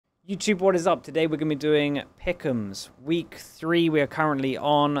YouTube, what is up? Today we're going to be doing Pickems. Week 3 we are currently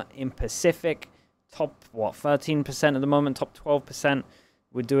on in Pacific. Top, 13% at the moment, top 12%.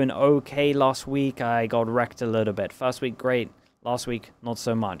 We're doing okay last week. I got wrecked a little bit. First week, great. Last week, not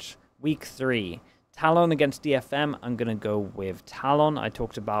so much. Week 3, Talon against DFM. I'm going to go with Talon. I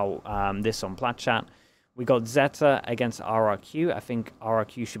talked about this on Plat Chat. We got Zeta against RRQ. I think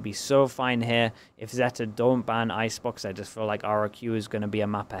RRQ should be so fine here. If Zeta don't ban Icebox, I just feel like RRQ is going to be a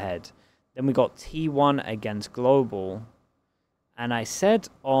map ahead. Then we got T1 against Global. And I said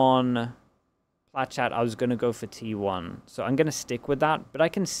on Plat Chat I was going to go for T1. So I'm going to stick with that. But I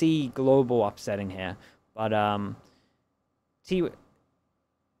can see Global upsetting here. But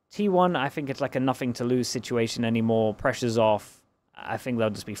T1, I think it's like a nothing to lose situation anymore. Pressure's off. I think they'll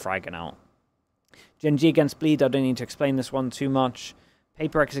just be fragging out. Gen G against Bleed, I don't need to explain this one too much.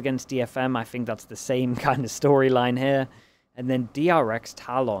 Paper X against DFM, I think that's the same kind of storyline here. And then DRX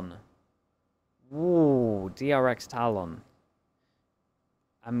Talon. Ooh, DRX Talon.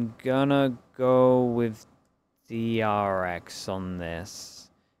 I'm gonna go with DRX on this.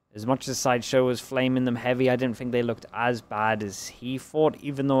 As much as Sideshow was flaming them heavy, I didn't think they looked as bad as he thought,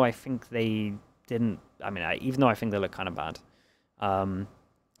 even though I think they didn't... even though I think they look kind of bad.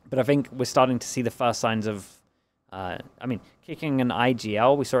 But I think we're starting to see the first signs of, kicking an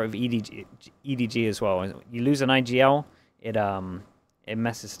IGL. We saw it with EDG as well. You lose an IGL, it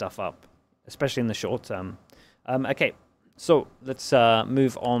messes stuff up, especially in the short term. Okay, so let's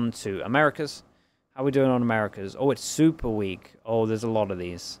move on to Americas. How are we doing on Americas? Oh, it's Super Week. Oh, there's a lot of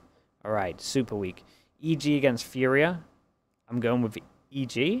these. All right, Super Week. EG against Furia. I'm going with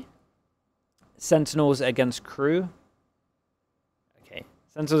EG. Sentinels against Crew.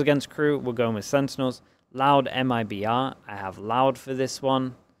 Sentinels against Crew, we're going with Sentinels. Loud MIBR, I have Loud for this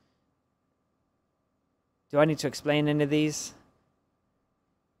one. Do I need to explain any of these?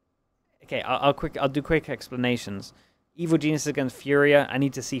 Okay, I'll do quick explanations. Evil Genius against Furia, I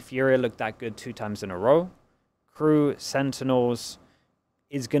need to see Furia look that good 2 times in a row. Crew, Sentinels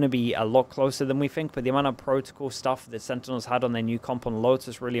is going to be a lot closer than we think, but the amount of protocol stuff that Sentinels had on their new comp on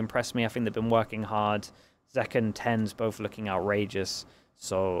Lotus really impressed me. I think they've been working hard. Zeka and Tens both looking outrageous.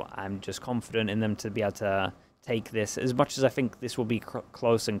 So I'm just confident in them to be able to take this. As much as I think this will be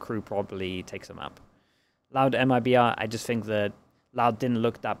close and Crew probably takes a map. Loud MIBR, I just think that Loud didn't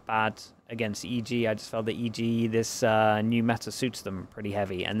look that bad against EG. I just felt that EG, this new meta suits them pretty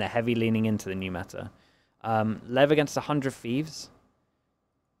heavy. And they're heavy leaning into the new meta. Lev against 100 Thieves.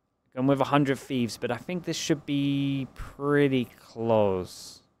 Going with 100 Thieves, but I think this should be pretty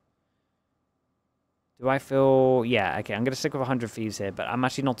close. Do I feel... Yeah, okay, I'm going to stick with 100 Thieves here, but I'm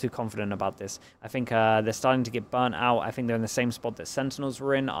actually not too confident about this. I think they're starting to get burnt out. I think they're in the same spot that Sentinels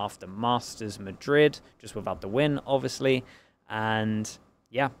were in after Masters Madrid, just without the win, obviously. And,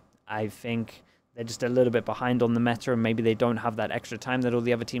 yeah, I think they're just a little bit behind on the meta, and maybe they don't have that extra time that all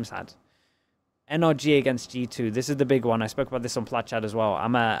the other teams had. NRG against G2. This is the big one. I spoke about this on Plat Chat as well.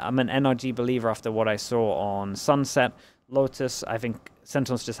 I'm an NRG believer after what I saw on Sunset. Lotus, I think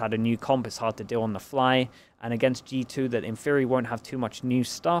Sentinels just had a new comp. It's hard to do on the fly. And against G2, that in theory won't have too much new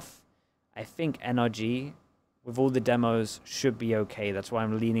stuff, I think NRG, with all the demos, should be okay. That's why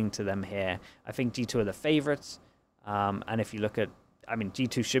I'm leaning to them here. I think G2 are the favorites. And if you look at...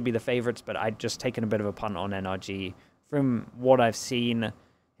 G2 should be the favorites, but I'd just taken a bit of a punt on NRG from what I've seen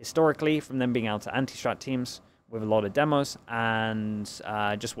historically, from them being able to anti-strat teams with a lot of demos, and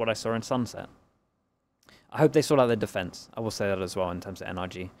just what I saw in Sunset. I hope they sort out their defense. I will say that as well in terms of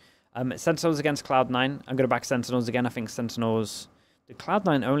NRG. Sentinels against Cloud9. I'm going to back Sentinels again. I think Sentinels... Did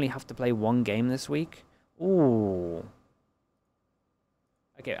Cloud9 only have to play 1 game this week? Ooh.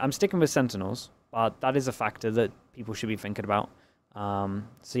 Okay, I'm sticking with Sentinels, but that is a factor that people should be thinking about.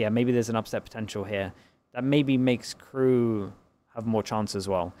 So yeah, maybe there's an upset potential here. That maybe makes Crew have more chance as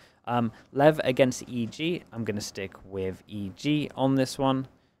well. Lev against EG. I'm going to stick with EG on this one.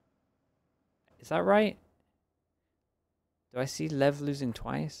 Is that right? Do I see Lev losing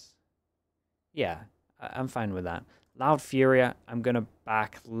twice? Yeah, I'm fine with that. Loud Furia, I'm going to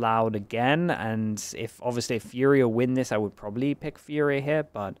back Loud again. And obviously if Furia win this, I would probably pick Furia here.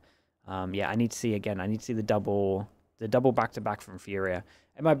 But yeah, I need to see again. I need to see the double back-to-back from Furia.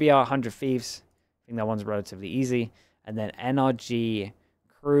 It might be 100 Thieves. I think that one's relatively easy. And then NRG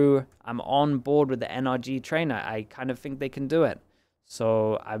Crew. I'm on board with the NRG train. I kind of think they can do it.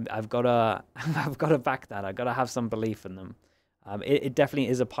 So I've got to back that. I've got to have some belief in them. It definitely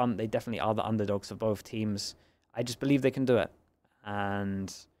is a punt. They definitely are the underdogs for both teams. I just believe they can do it.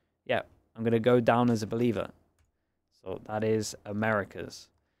 And yeah, I'm going to go down as a believer. So that is Americas.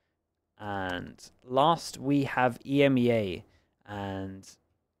 And last we have EMEA. And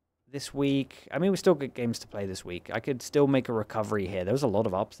this week. I mean, we still got games to play this week. I could still make a recovery here. There was a lot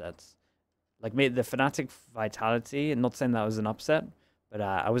of upsets. Like, the Fnatic Vitality, and not saying that was an upset, but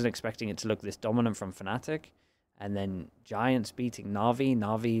I wasn't expecting it to look this dominant from Fnatic. And then Giants beating Na'Vi.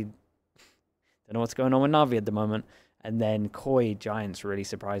 Na'Vi, don't know what's going on with Na'Vi at the moment. And then Koi Giants really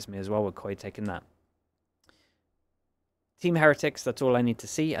surprised me as well with Koi taking that. Team Heretics, that's all I need to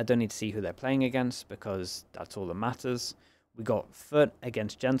see. I don't need to see who they're playing against because that's all that matters. We got Foot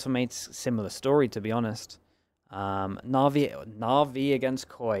against Gentlemates. Similar story, to be honest. Na'Vi against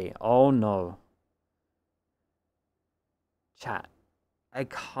Koi. Oh, no. Chat. I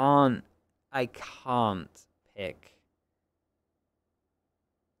can't pick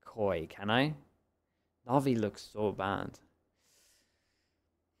Koi, can I? Na'Vi looks so bad.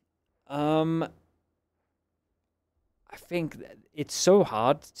 I think it's so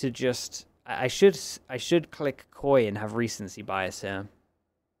hard to just... I should click Koi and have recency bias here.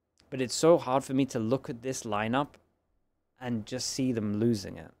 But it's so hard for me to look at this lineup and just see them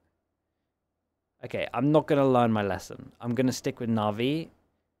losing it. Okay, I'm not going to learn my lesson. I'm going to stick with Na'Vi.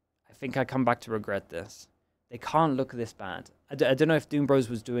 I think I come back to regret this. They can't look this bad. I don't know if Doom Bros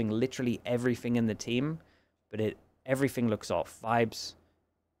was doing literally everything in the team, but everything looks off. Vibes,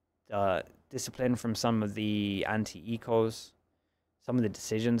 discipline from some of the anti-ecos, some of the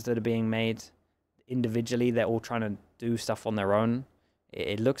decisions that are being made. Individually, they're all trying to do stuff on their own.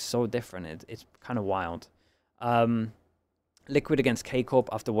 It looks so different. It's kind of wild. Liquid against K-Corp.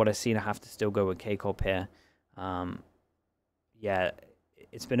 After what I've seen, I have to still go with K-Corp here. Yeah,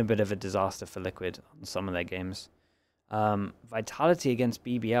 it's been a bit of a disaster for Liquid on some of their games. Vitality against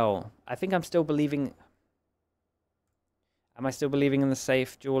BBL. I think I'm still believing... Am I still believing in the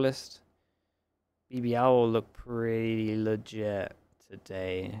safe duelist? BBL will look pretty legit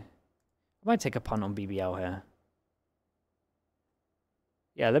today. I might take a punt on BBL here.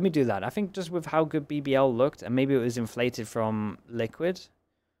 Yeah, let me do that. I think just with how good BBL looked, and maybe it was inflated from Liquid,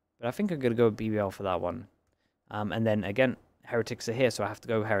 but I think I'm going to go with BBL for that one. And then, again, Heretics are here, so I have to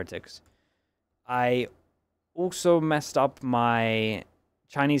go Heretics. I also messed up my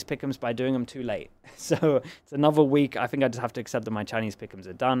Chinese Pickems by doing them too late. So it's another week. I think I just have to accept that my Chinese Pickems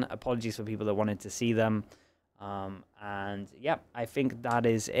are done. Apologies for people that wanted to see them. And, yeah, I think that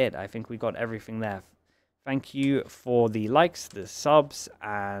is it. I think we got everything there. Thank you for the likes, the subs,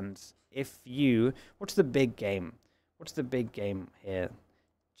 and if you... What's the big game? What's the big game here?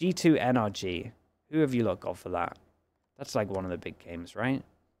 G2 NRG. Who have you lot got for that? That's like one of the big games, right?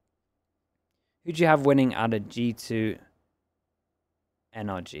 Who'd you have winning out of G2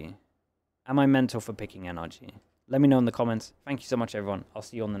 NRG? Am I mental for picking NRG? Let me know in the comments. Thank you so much, everyone. I'll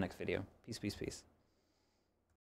see you on the next video. Peace, peace, peace.